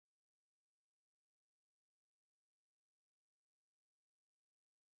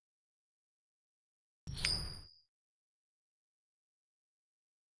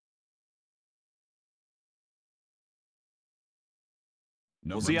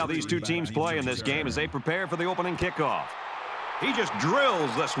We'll see how these two teams play in this game as they prepare for the opening kickoff. He just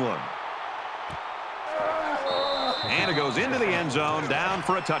drills this one. And it goes into the end zone, down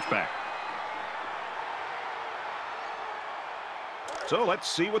for a touchback. So let's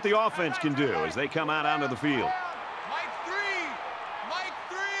see what the offense can do as they come out onto the field. Mike 3! Mike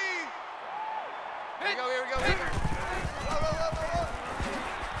 3! Here we go, here we go.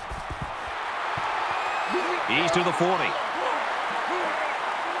 He's to the 40.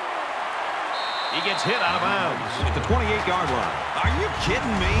 He gets hit out of bounds at the 28-yard line. Are you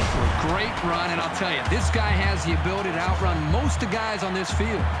kidding me? Great run, and I'll tell you, this guy has the ability to outrun most of the guys on this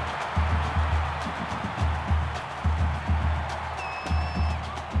field.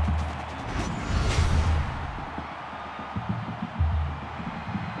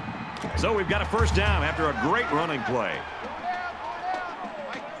 So we've got a first down after a great running play.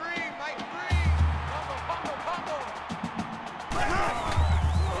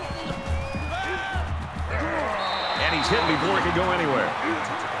 And he's hit before he can go anywhere.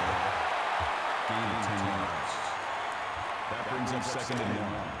 That brings up second and 1.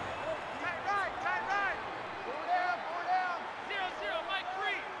 Tight right. Four down. 0-0, Mike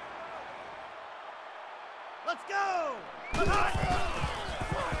 3. Let's go.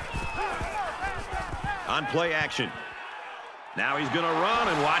 On play action. Now he's going to run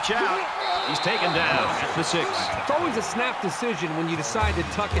and watch out. He's taken down at the 6. It's always a snap decision when you decide to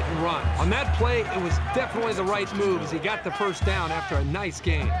tuck it and run. On that play, it was definitely the right move as he got the first down after a nice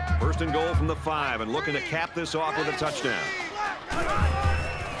gain. First and goal from the 5 and looking to cap this off with a touchdown.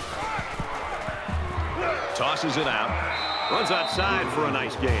 Tosses it out. Runs outside for a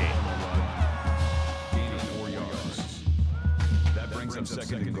nice gain. Gain of 4 yards. That brings up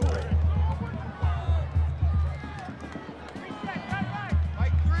second and goal.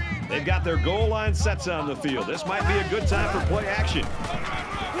 They've got their goal line sets on the field. This might be a good time for play action.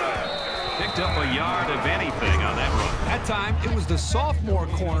 Picked up a yard of anything on that run. That time, it was the sophomore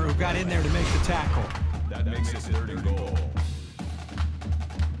corner who got in there to make the tackle. That makes it third and goal.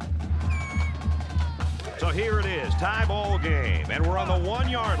 So here it is, tie ball game, and we're on the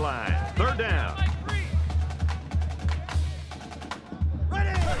 1-yard line. Third down.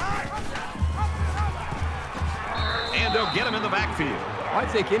 And they'll get him in the backfield. I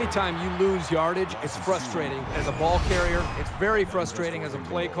think anytime you lose yardage, it's frustrating. As a ball carrier, it's very frustrating as a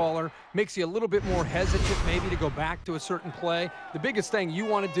play caller. Makes you a little bit more hesitant maybe to go back to a certain play. The biggest thing you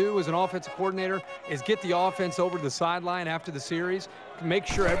want to do as an offensive coordinator is get the offense over to the sideline after the series, make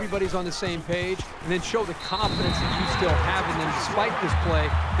sure everybody's on the same page, and then show the confidence that you still have in them despite this play,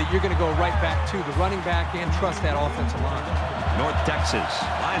 that you're going to go right back to the running back and trust that offensive line. North Texas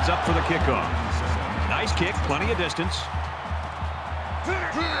lines up for the kickoff. Nice kick, plenty of distance.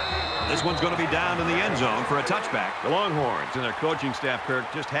 This one's going to be down in the end zone for a touchback. The Longhorns and their coaching staff, Kirk,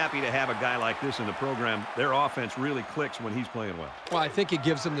 just happy to have a guy like this in the program. Their offense really clicks when he's playing well. Well, I think it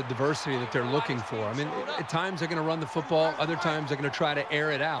gives them the diversity that they're looking for. I mean, at times they're going to run the football. Other times they're going to try to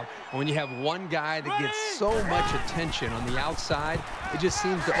air it out. And when you have one guy that gets so much attention on the outside, it just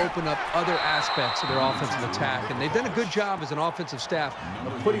seems to open up other aspects of their offensive attack. And they've done a good job as an offensive staff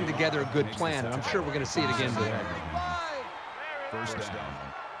of putting together a good plan. And I'm sure we're going to see it again today. First down.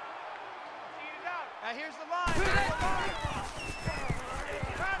 Now here's the line.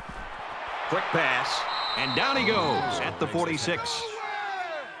 Quick pass, and down he goes at the 46.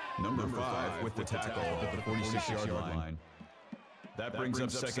 Number 5 with the tackle at the 46-yard line. That brings up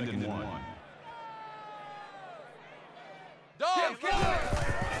second and 1.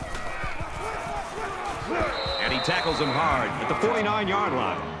 And he tackles him hard at the 49-yard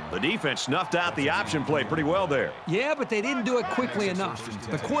line. The defense snuffed out the option play pretty well there. Yeah, but they didn't do it quickly enough.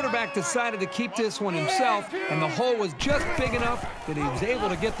 The quarterback decided to keep this one himself, and the hole was just big enough that he was able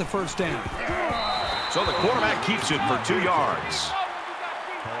to get the first down. So the quarterback keeps it for 2 yards.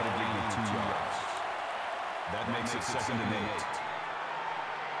 Called a gain of 2 yards. That makes it second and 8.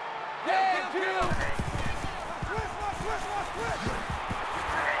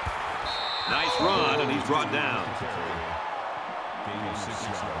 Nice run, and he's brought down. Gain of 6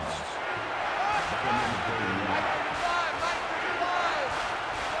 yards.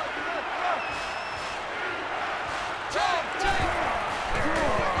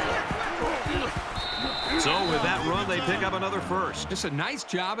 So with that run, they pick up another first. It's a nice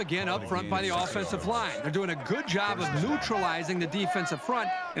job again up front by the offensive line. They're doing a good job of neutralizing the defensive front,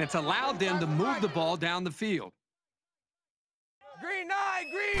 and it's allowed them to move the ball down the field. Green 9,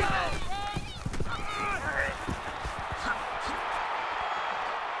 green.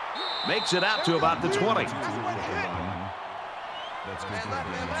 Makes it out to about the 20. That's good for a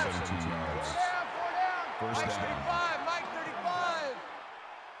gain of 17 yards. First down. Mike 35.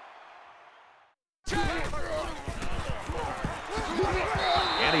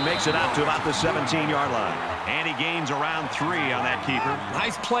 Takes it out to about the 17-yard line. And he gains around 3 on that keeper.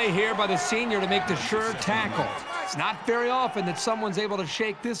 Nice play here by the senior to make the sure tackle. It's not very often that someone's able to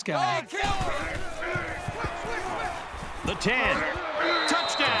shake this guy. The 10.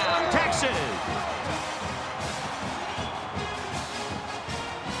 Touchdown, Texas!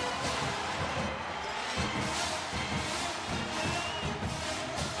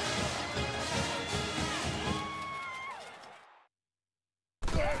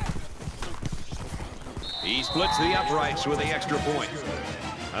 He splits the uprights with the extra point.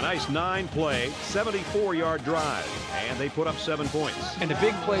 A nice 9-play, 74-yard drive, and they put up 7 points. And the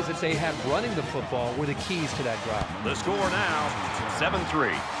big plays that they had running the football were the keys to that drive. The score now,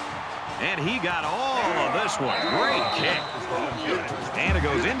 7-3. And he got all of this one. Great kick. And it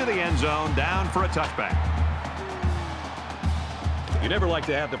goes into the end zone, down for a touchback. You never like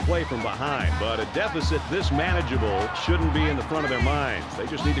to have to play from behind, but a deficit this manageable shouldn't be in the front of their minds. They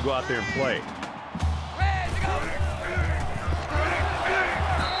just need to go out there and play.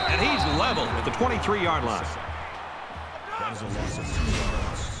 And he's level at the 23-yard line. That is a loss of 2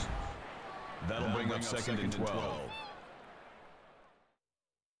 yards. That'll bring up 2nd and 12.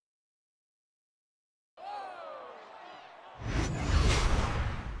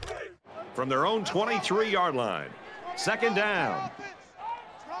 From their own 23-yard line. 2nd down.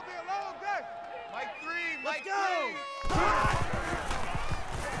 Let's go!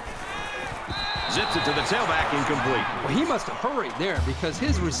 Zips it to the tailback, incomplete. Well, he must have hurried there because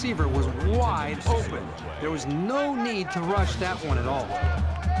his receiver was wide open. There was no need to rush that one at all.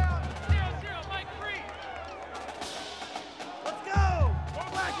 Let's go!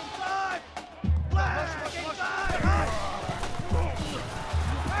 Black inside! Black inside!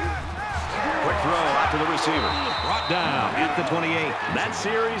 Quick throw out to the receiver. Brought down at the 28. That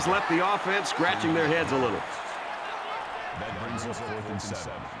series left the offense scratching their heads a little. That brings us 4th and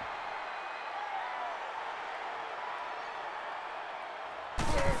 7.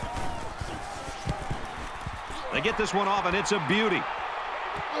 They get this one off, and it's a beauty.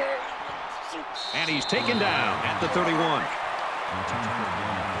 And he's taken down at the 31.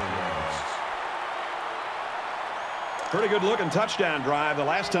 Pretty good-looking touchdown drive the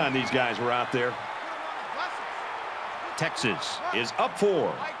last time these guys were out there. Texas is up 4.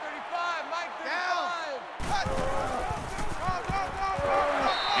 Mike 35, Mike 35.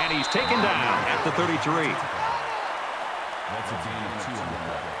 And he's taken down at the 33. That's a gain of 2 on the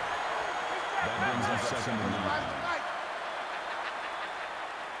play. That brings us 2nd and 9.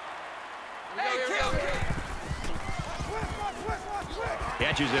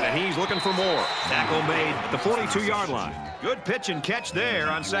 Catches it, and he's looking for more. Tackle made at the 42-yard line. Good pitch and catch there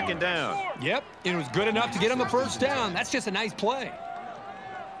on 2nd down. Yep, it was good enough to get him the first down. That's just a nice play.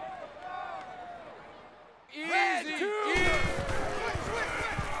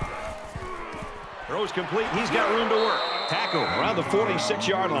 Throws complete. He's got room to work. Tackle around the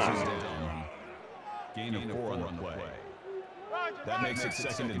 46-yard line. Gain of 4 on the play. That makes it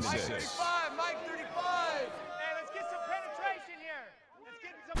 2nd and 6. Mike 35, Mike 35. Hey, let's get some penetration here. Let's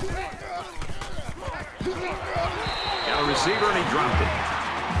get some Got a receiver, and he dropped it.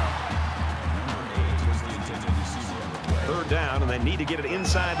 3rd down, and they need to get it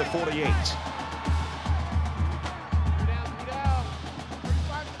inside the 48.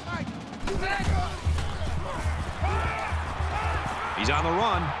 He's on the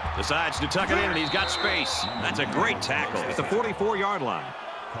run. Decides to tuck it in, and he's got space. That's a great tackle at the 44-yard line.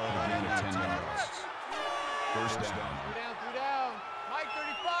 Call it a gain of 10 yards. First down. Three down. Mike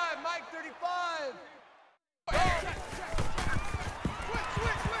 35, Mike 35.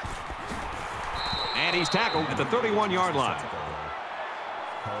 And he's tackled at the 31-yard line.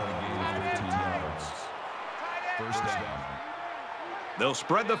 Call it a gain of 15 yards. First down. They'll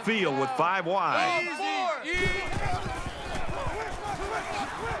spread the field with 5 wide.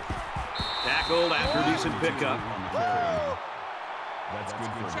 Tackled after decent pickup. That's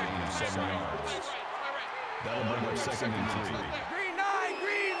good for a gain of 7 yards. That'll bring up 2nd and 3. Green 9,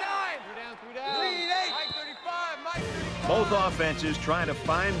 green 9. Three down. Green 8. Mike 35, Mike 35. Both offenses trying to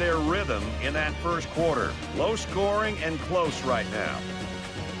find their rhythm in that first quarter. Low scoring and close right now.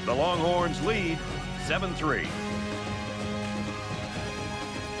 The Longhorns lead 7-3.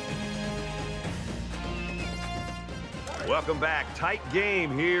 Welcome back. Tight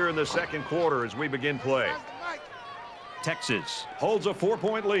game here in the second quarter as we begin play. Texas holds a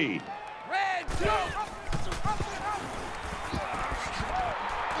 4-point lead. Red, go.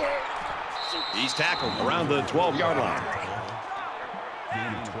 He's tackled around the 12-yard line.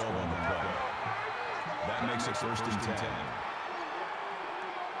 Gain of 12 on the play. That makes it 1st and 10.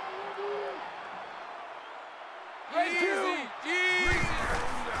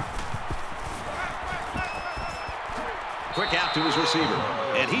 Quick out to his receiver,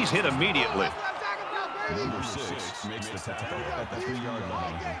 and he's hit immediately. Number 6 makes the tackle at the 3-yard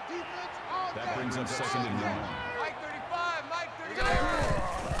line. That brings up 2nd and 1. Mike 35, Mike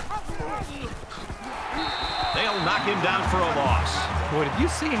 35. They'll knock him down for a loss. Boy, did you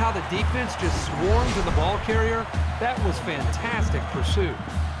see how the defense just swarmed to the ball carrier? That was fantastic pursuit.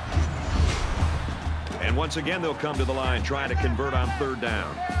 And once again, they'll come to the line trying to convert on 3rd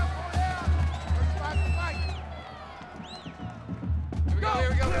down. Here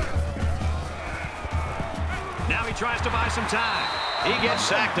we go. Now he tries to buy some time. He gets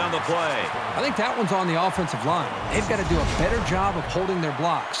sacked on the play. I think that one's on the offensive line. They've got to do a better job of holding their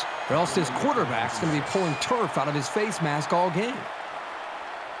blocks, or else this quarterback's going to be pulling turf out of his face mask all game.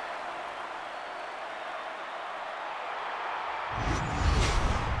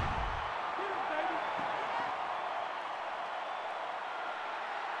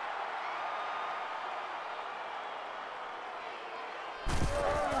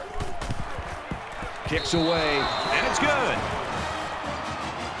 Kicks away, and it's good.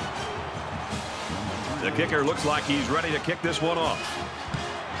 The kicker looks like he's ready to kick this one off.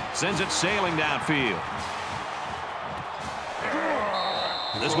 Sends it sailing downfield.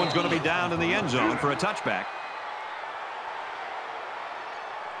 This one's going to be down in the end zone for a touchback.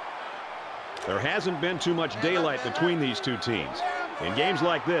 There hasn't been too much daylight between these two teams. In games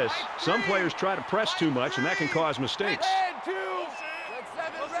like this, some players try to press too much, and that can cause mistakes.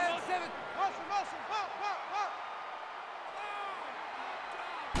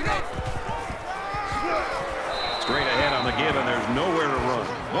 Straight ahead on the give, and there's nowhere to run.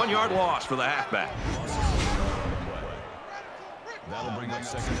 1-yard loss for the halfback. That'll bring up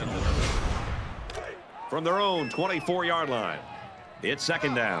 2nd and 11. From their own 24-yard line, it's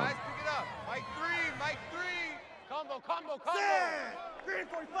 2nd down. Mike, pick it up. Mike 3. Combo.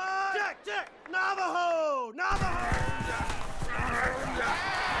 345. Check. Navajo.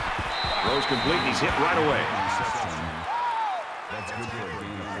 Throws complete, and he's hit right away. That's good for a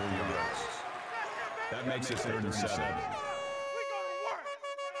gain of 4 yards. That makes it 3rd and 7.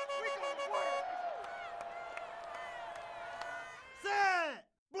 Set.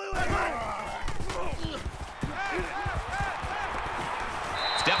 Blue and white.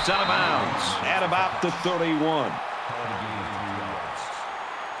 Steps out of bounds at about the 31. Called a gain of 3 yards.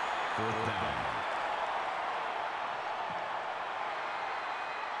 4th down.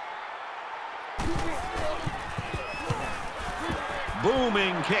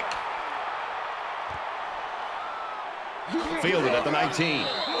 Booming kick. Fielded at the 19.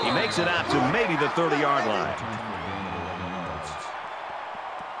 He makes it out to maybe the 30-yard line.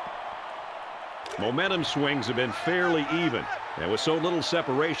 Momentum swings have been fairly even. And with so little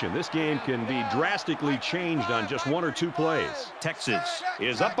separation, this game can be drastically changed on just 1 or 2 plays. Texas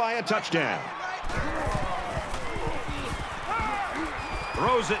is up by a touchdown.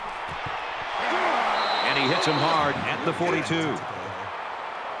 Throws it. And he hits him hard at the 42.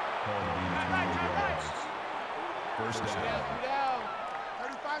 First down.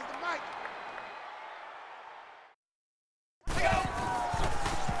 35's the Mike.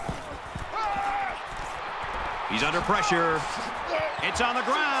 He's under pressure. It's on the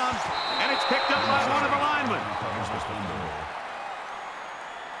ground, and it's picked up by one of the linemen.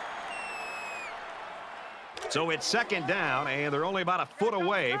 So it's 2nd down, and they're only about a foot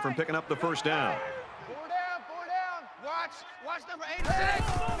away from picking up the 1st down. 4 down. Watch number 86.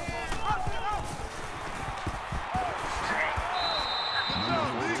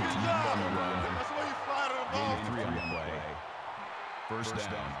 Gain of 3 on the play. First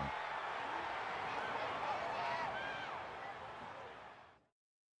down.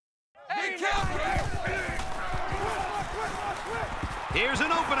 Here's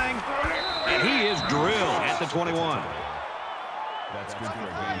an opening, and he is drilled at the 21. That's good for a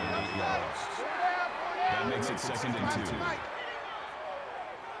gain of 8 yards. That makes it 2nd and 2.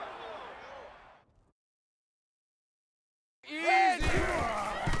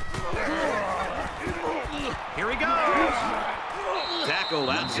 Here he goes. Tackled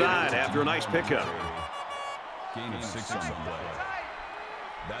outside after a nice pickup. Gain of 6 on the play.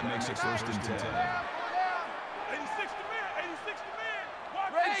 That makes it 1st and 10. 86 to man.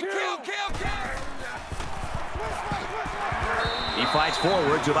 He fights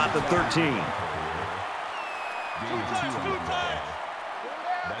forward to about the 13. Gain of 2 on the play.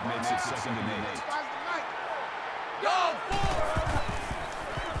 That makes it 2nd and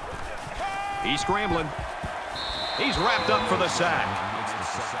 8. He's scrambling. He's wrapped up for the sack.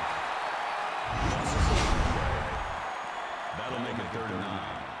 That'll make it 3rd and 9.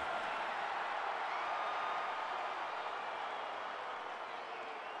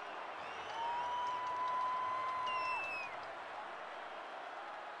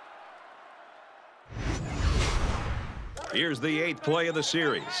 Here's the 8th play of the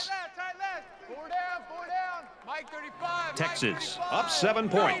series. Tight left. 4 down. Mike 35. Texas up 7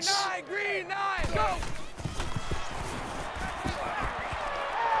 points. Green 9. Go.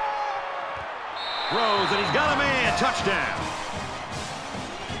 Throws, and he's got a man. Touchdown.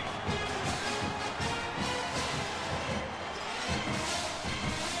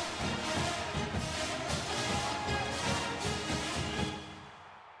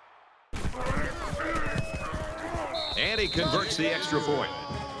 And he converts the extra point.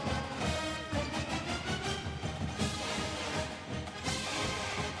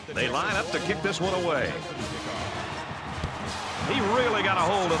 They line up to kick this one away. He really got a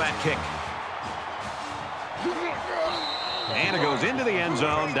hold of that kick. And it goes into the end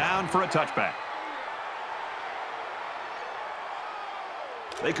zone, down for a touchback.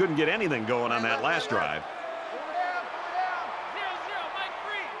 They couldn't get anything going on that last drive. 4 down. 0-0. Mike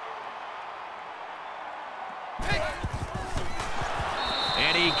 3.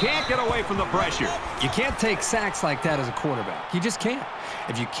 And he can't get away from the pressure. You can't take sacks like that as a quarterback. You just can't.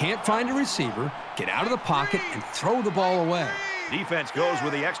 If you can't find a receiver, get out of the pocket and throw the ball away. Defense goes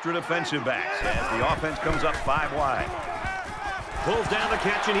with the extra defensive backs as the offense comes up 5 wide. Pulls down the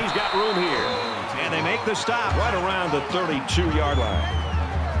catch, and he's got room here. And they make the stop right around the 32-yard line.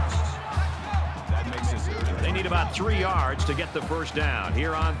 They need about 3 yards to get the first down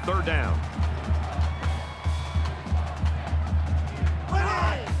here on 3rd down.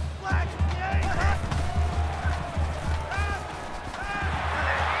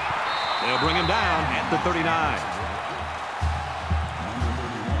 They'll bring him down at the 39.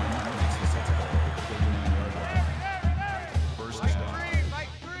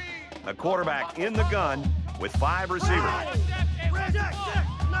 A quarterback in the gun with 5 receivers.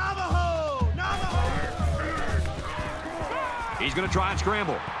 Navajo! He's going to try and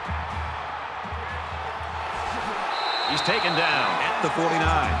scramble. He's taken down at the 49.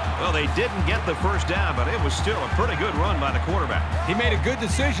 Well, they didn't get the first down, but it was still a pretty good run by the quarterback. He made a good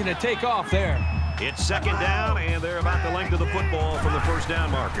decision to take off there. It's 2nd down, and they're about the length of the football from the first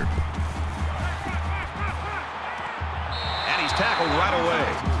down marker. And he's tackled right away.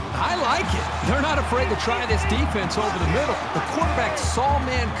 I like it. They're not afraid to try this defense over the middle. The quarterback saw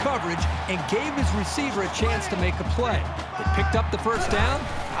man coverage and gave his receiver a chance to make a play. They picked up the first down.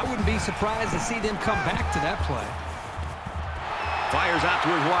 I wouldn't be surprised to see them come back to that play. Fires out to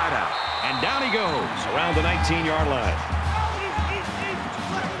his wideout, and down he goes around the 19-yard line.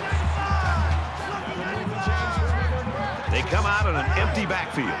 They come out in an empty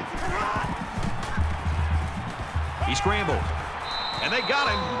backfield. He scrambled, and they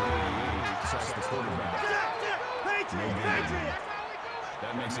got him.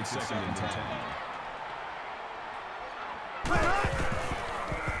 That makes it 2nd and 10.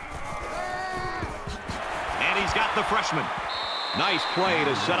 And he's got the freshman. Nice play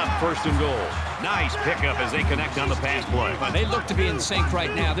to set up 1st and goal. Nice pickup as they connect on the pass play. They look to be in sync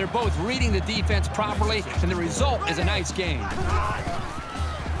right now. They're both reading the defense properly, and the result is a nice game.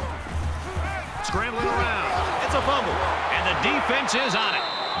 Scrambling around. It's a fumble, and the defense is on it.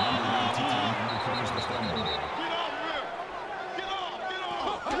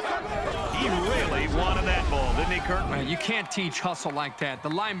 He really wanted that ball, didn't he, Kurt? Man, you can't teach hustle like that. The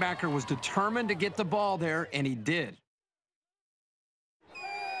linebacker was determined to get the ball there, and he did.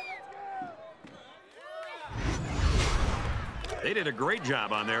 They did a great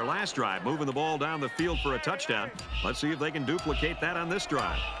job on their last drive, moving the ball down the field for a touchdown. Let's see if they can duplicate that on this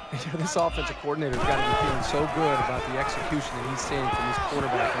drive. This offensive coordinator's got to be feeling so good about the execution that he's seeing from his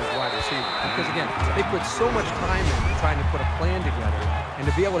quarterback and his wide receiver. Because, again, they put so much time in trying to put a plan together, and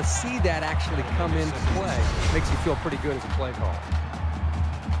to be able to see that actually come into play makes you feel pretty good as a play caller.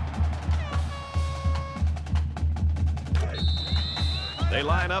 They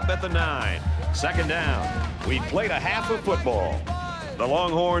line up at the 9. 2nd down. We played a half of football. The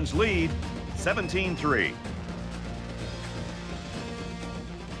Longhorns lead 17-3.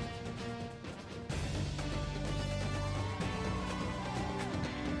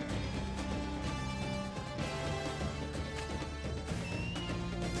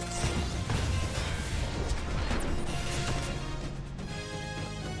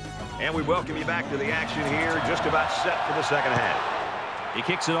 And we welcome you back to the action here, just about set for the 2nd half. He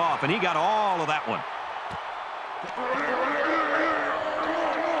kicks it off, and he got all of that one.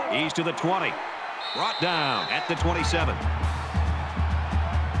 He's to the 20. Brought down at the 27.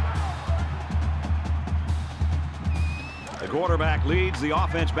 The quarterback leads the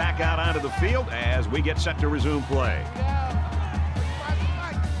offense back out onto the field as we get set to resume play.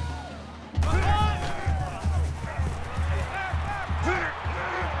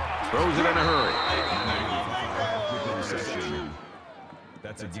 Throws it in a hurry.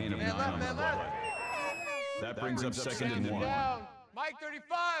 That's a gain of 9 on the play. That brings up second and 1. Down. Mike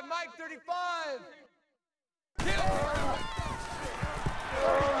 35, Mike 35.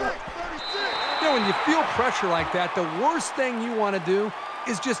 You know, when you feel pressure like that, the worst thing you want to do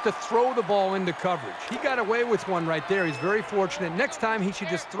is just to throw the ball into coverage. He got away with one right there. He's very fortunate. Next time, he should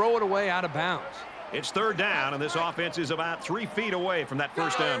just throw it away out of bounds. It's third down, and this offense is about 3 feet away from that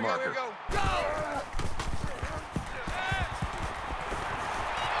first down marker.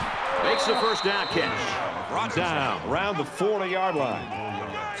 Makes the first down catch. Brought down around the 40-yard line.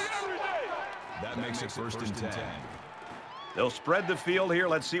 That makes it first and 10. They'll spread the field here.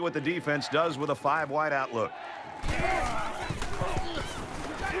 Let's see what the defense does with a 5-wide outlook.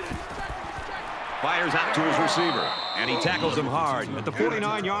 Fires out to his receiver, and he tackles him hard at the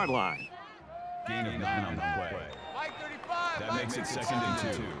 49-yard line. Gain of 9 on the play. Mike 35. That makes it second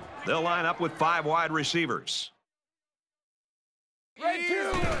and 2. They'll line up with 5 wide receivers.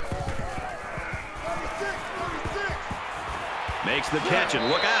 Makes the catch, and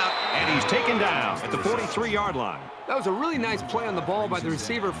look out, and he's taken down at the 43-yard line. That was a really nice play on the ball by the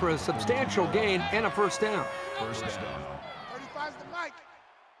receiver for a substantial gain and a first down. First down. 35's the Mike.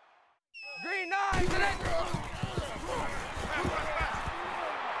 Green 9.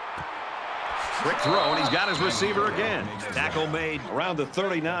 Quick throw, and he's got his receiver again. Tackle made around the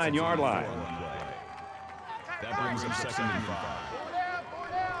 39-yard line. That brings him second and 5.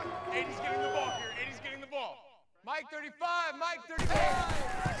 80's getting the ball here. 80's getting the ball. Mike 35, Mike 35.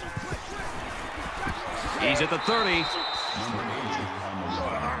 He's at the 30. Number 80 on the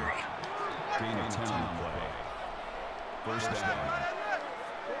line. Gain of 10 on the play. First down.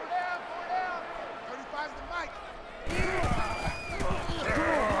 35's the Mike.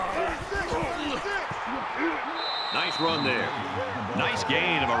 Nice run there. Nice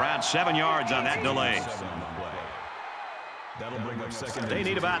gain of around 7 yards on that delay. That'll bring up second. They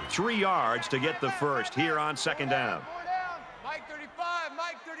need about 3 yards to get the first here on second down. Mike 35,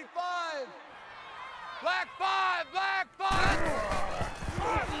 Mike 35. Black 5, Black 5.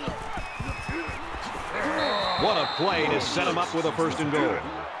 What a play to set him up with a first and goal.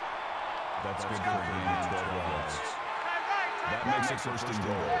 That's good for a gain of 12 yards. That makes it first and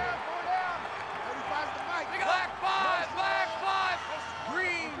goal. 35's the Mike. Black 5, Black 5.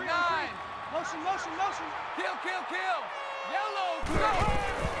 Green 9. Motion, motion, motion. Kill, kill, kill. Yellow, go.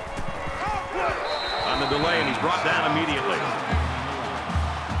 On the delay, and he's brought down immediately.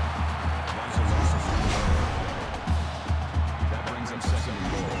 That brings up second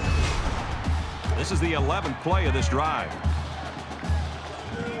and goal. This is the 11th play of this drive.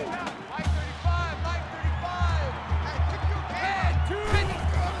 Mike 35, Mike 35. Head,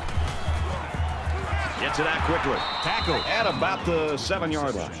 2. Gets it out quickly. Tackle at about the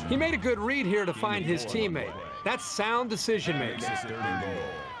 7-yard line. He made a good read here to find his teammate. That's sound decision making. Third and goal.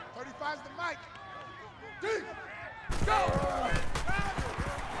 35's the Mike. Go.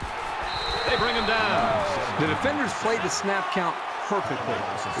 They bring him down. The defenders played the snap count perfectly.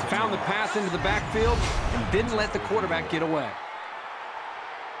 They found the path into the backfield and didn't let the quarterback get away.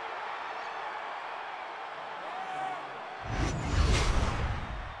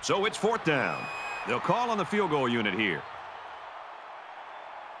 So it's fourth down. They'll call on the field goal unit here.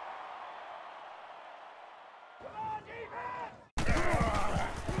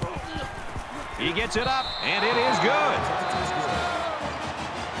 He gets it up, and it is good.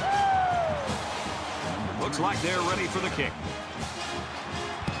 Looks like they're ready for the kick.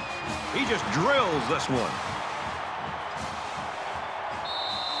 He just drills this one.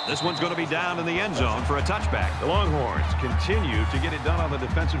 This one's going to be down in the end zone for a touchback. The Longhorns continue to get it done on the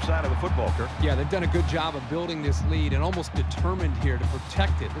defensive side of the football, Kirk. Yeah, they've done a good job of building this lead and almost determined here to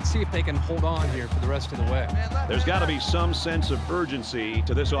protect it. Let's see if they can hold on here for the rest of the way. There's got to be some sense of urgency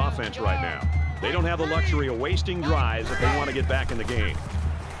to this offense right now. They don't have the luxury of wasting drives if they want to get back in the game.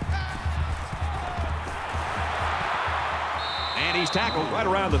 And he's tackled right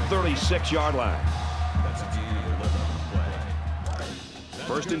around the 36-yard line. That's a gain of 11 on the play.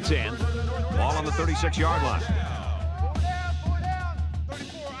 First and 10. Ball on the 36-yard line. 4 down,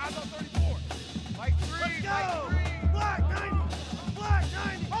 34, eyes on 34. Mike 3, Let's Mike go. 3. Black 90. Black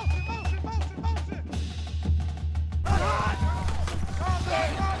 90. Motion, motion, motion, motion.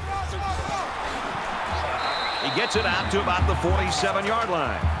 He gets it out to about the 47-yard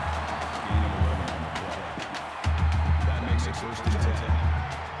line. Gain of 11 on the play. That makes it first and 10.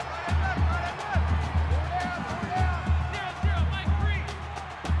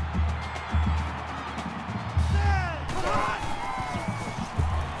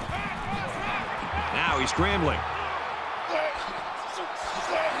 Now he's scrambling.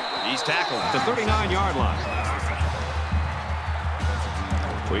 He's tackled at the 39-yard line.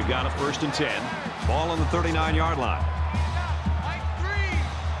 We've got a 1st and 10. Ball on the 39-yard line. Mike 3.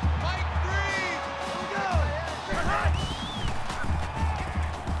 Mike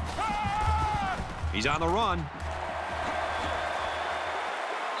 3. He's on the run.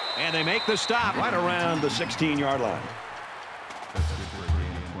 And they make the stop right around the 16-yard line. That's good for a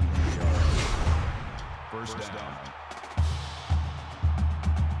gain of 23 yards. First down.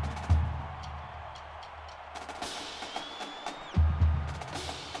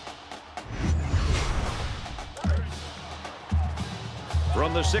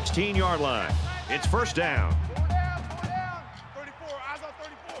 From the 16-yard line, it's 1st down. 4 down, 4 down. 34, eyes on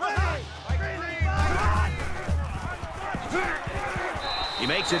 34. He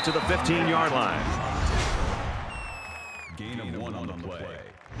makes it to the 15-yard line. Gain of 1 on the play.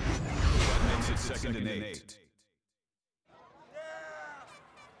 That makes it 2nd and 8.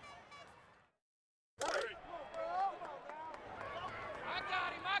 I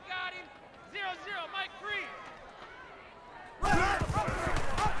got him. 0-0, Mike 3.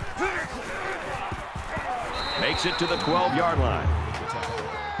 Makes it to the 12-yard line.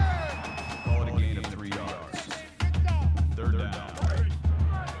 Call it a gain of 3 yards. 3rd down.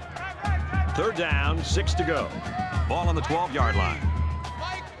 3rd down, 6 to go. Ball on the 12-yard line.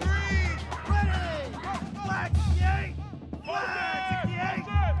 Mike 3. Ready! Flag 68! Flag 68!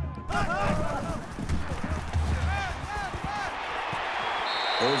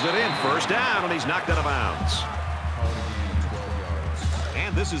 Pulls it in, 1st down, and he's knocked out of bounds. Call it a gain of 12 yards.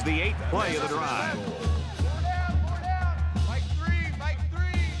 And this is the 8th play of the drive. 4 down, 4 down. Mike 3, Mike 3.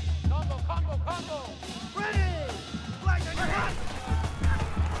 Combo. Ready! Flag 91!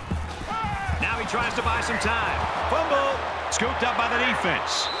 Now he tries to buy some time. Fumble. Scooped up by the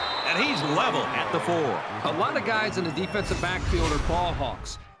defense. And he's level at the 4. A lot of guys in the defensive backfield are ball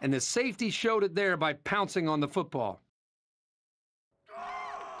hawks, and the safety showed it there by pouncing on the football. Oh,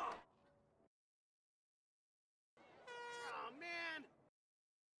 man!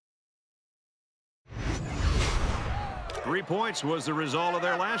 3 points was the result of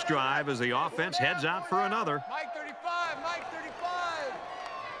their last drive as the offense heads out for another. Mike 35, Mike 35.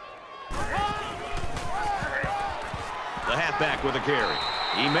 The halfback with a carry.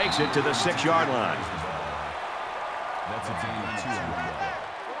 He makes it to the 6-yard line. That's a gain of 2 on the play.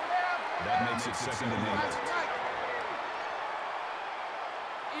 That makes it 2nd and 8.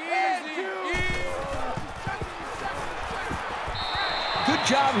 Good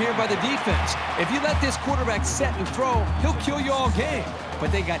job here by the defense. If you let this quarterback set and throw, he'll kill you all game.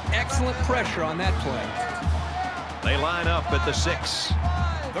 But they got excellent pressure on that play. They line up at the 6.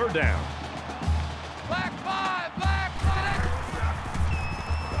 3rd down. Black 5, Black 5.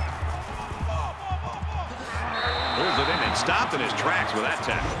 Pulls it in and stopped in his tracks with that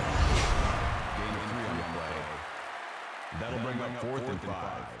tackle. Gain of 3 on the play. That'll bring up 4th and 5.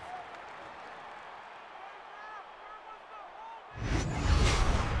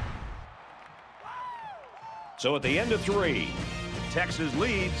 So at the end of 3, Texas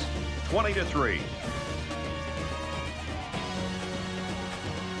leads 20-3.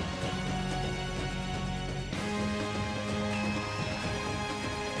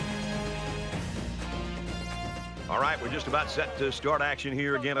 All right, we're just about set to start action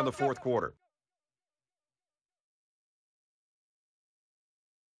here again in the 4th quarter.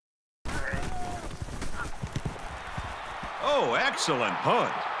 Oh, excellent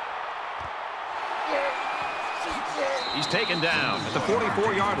punt. He's taken down at the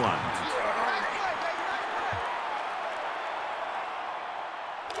 44-yard line.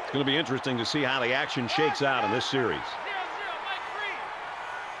 It's going to be interesting to see how the action shakes out in this series. 0-0, Mike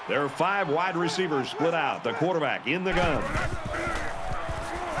 3. There are 5 wide receivers split out. The quarterback in the gun.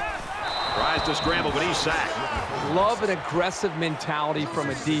 Tries to scramble, but he's sacked. Love an aggressive mentality from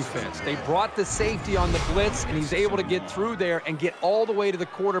a defense. They brought the safety on the blitz, and he's able to get through there and get all the way to the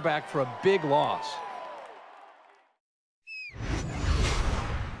quarterback for a big loss.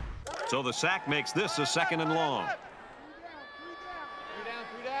 So the sack makes this a 2nd and long. 3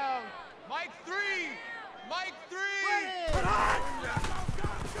 down. Mike 3. Mike 3.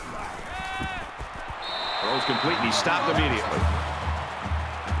 Throws complete, and he's stopped immediately.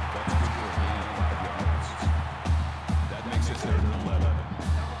 That's good for a gain of 5 yards. That makes it 3rd and 11.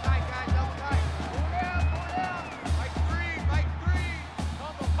 Double tight, guys, double tight. 4 down. Mike 3, Mike 3.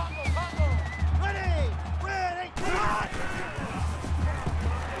 Combo. Ready!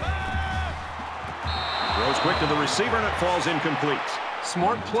 Throws quick to the receiver, and it falls incomplete.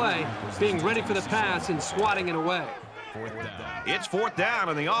 Smart play, being ready for the pass and swatting it away. 4th down. It's 4th down,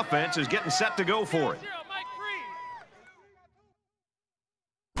 and the offense is getting set to go for it. 0, Mike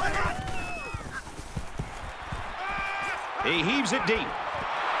 3. He heaves it deep.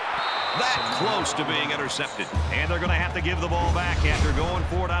 That close to being intercepted. And they're going to have to give the ball back after going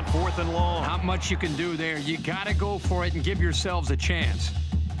for it on 4th and long. Not much you can do there. You got to go for it and give yourselves a chance.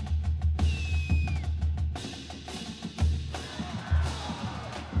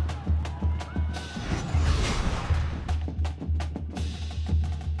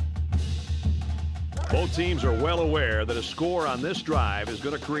 Both teams are well aware that a score on this drive is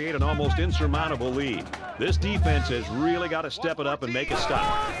going to create an almost insurmountable lead. This defense has really got to step it up and make a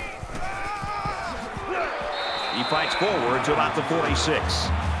stop. He fights forward to about the 46.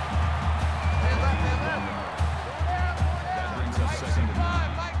 That brings us second and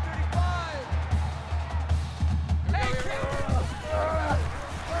 9.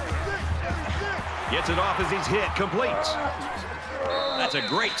 Gets it off as he's hit. Completes. That's a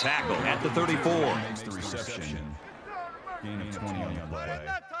great tackle at the 34. Makes the reception. Gain of 20 on the play.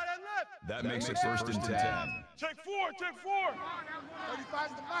 That makes it 1st and 10. Check 4, check 4.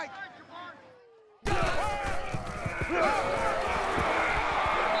 35's the mic.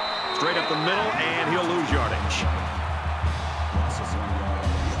 Straight up the middle, and he'll lose yardage. Loss of 1 yard.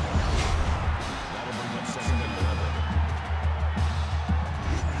 That'll bring up 2nd and 11.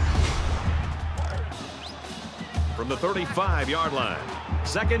 From the 35-yard line.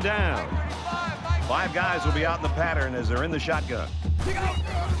 2nd down. 5 guys will be out in the pattern as they're in the shotgun.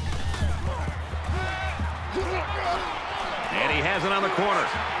 And he has it on the corner.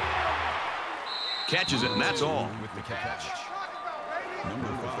 Catches it, and that's all. With the catch. Number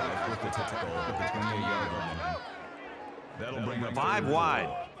 5 with the tackle at the 28-yard line. That'll bring up 5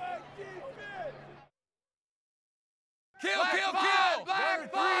 wide. Kill, kill, kill!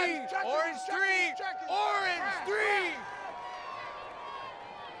 Black 5! Orange 3! Orange 3!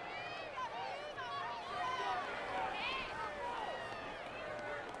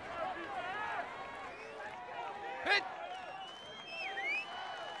 Hit!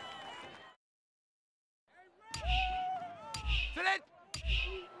 Sit it!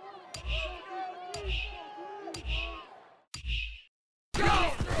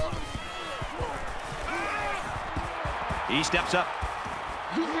 He steps up.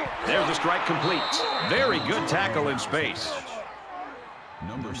 There's a strike complete. Very good tackle in space.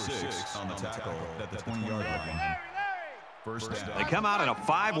 Number 6 on the tackle at the 20-yard line. 1st down. They come out in a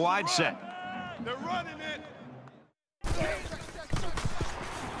 5 wide set. They're running it. 36,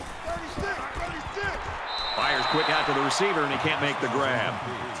 36. Fires quick out to the receiver, and he can't make the grab.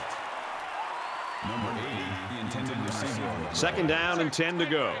 Number 80, the intended receiver. 2nd down and 10 to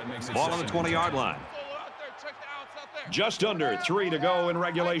go. Ball on the 20-yard line. Just under 3 to go in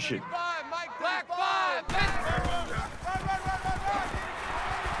regulation. Black 5!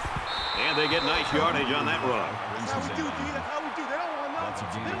 And they get nice yardage on that run. That's how we do, D. That's how we do. They don't want Lots of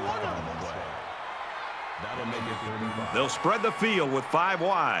nothing. gain They want on the nothing. play. That'll make it 35. They'll spread the field with 5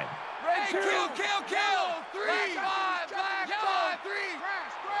 wide. Hey, kill, kill, kill! 3! Black 5! Black 5! 3!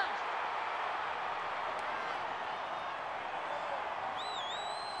 Crash, crash.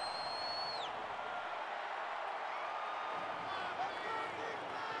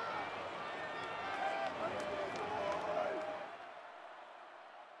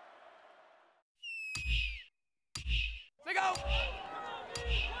 They go!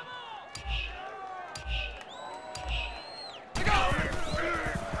 They go!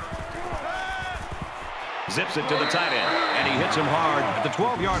 Zips it to the tight end, and he hits him hard at the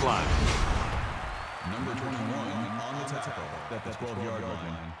 12-yard line. Number 21 on the tackle at the 12-yard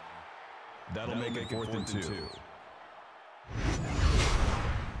line. That'll make it 4th and 2.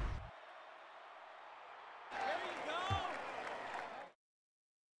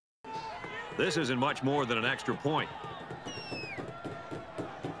 This isn't much more than an extra point.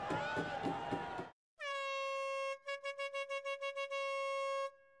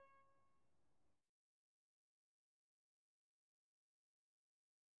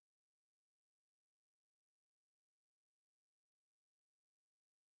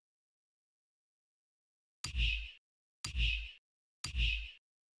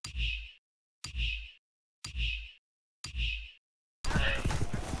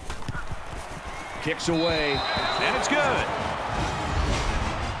 Kicks away, and it's good.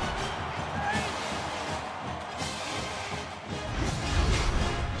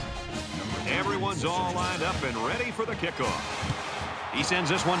 Everyone's all lined up and ready for the kickoff. He sends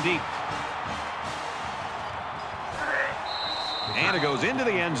this one deep. And it goes into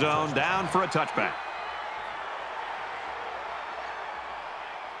the end zone, down for a touchback.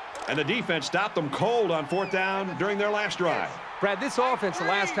 And the defense stopped them cold on 4th down during their last drive. Brad, this offense, the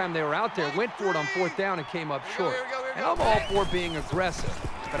last time they were out there, went for it on 4th down and came up short. And I'm all for being aggressive.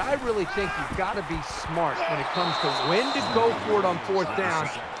 but I really think you've got to be smart when it comes to when to go for it on 4th down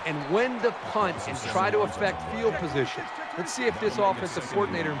and when to punt and try to affect field position. Let's see if this offensive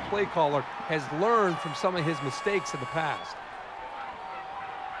coordinator and play caller has learned from some of his mistakes in the past.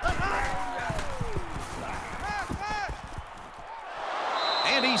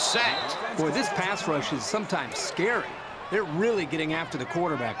 And he's sacked. Boy, this pass rush is sometimes scary. They're really getting after the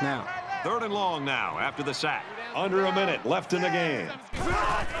quarterback now. 3rd and long now after the sack. Under a minute left in the game.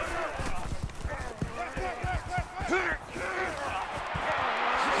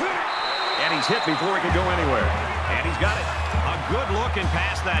 And he's hit before he can go anywhere. And he's got it. A good looking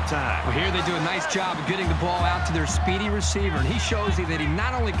pass that time. Well, here they do a nice job of getting the ball out to their speedy receiver, and he shows you that he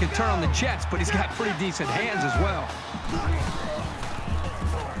not only can turn on the jets, but he's got pretty decent hands as well.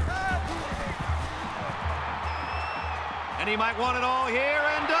 And he might want it all here,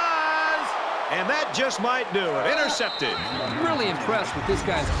 and does. And that just might do it. Intercepted. I'm really impressed with this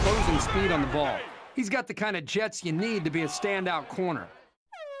guy's closing speed on the ball. He's got the kind of jets you need to be a standout corner.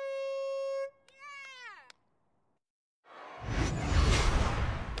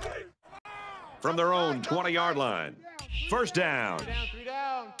 From their own 20-yard line. 1st down. 3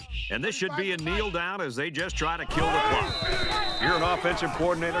 down. And this should be a kneel down as they just try to kill the clock. If you're an offensive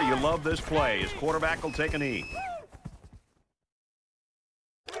coordinator, you love this play. His quarterback will take a knee.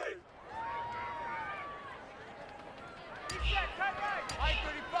 Mike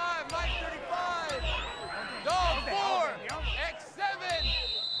 35, Mike 35. Dog 4, X7.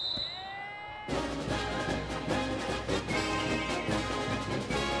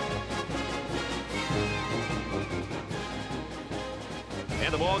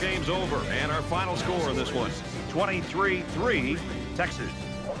 And the ball game's over. And our final score in this one, 23-3, Texas.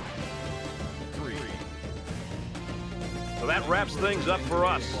 So that wraps things up for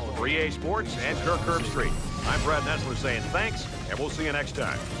us. For EA Sports and Kirk Herbstreit, I'm Brad Nessler saying thanks, and we'll see you next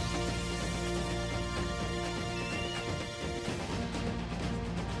time.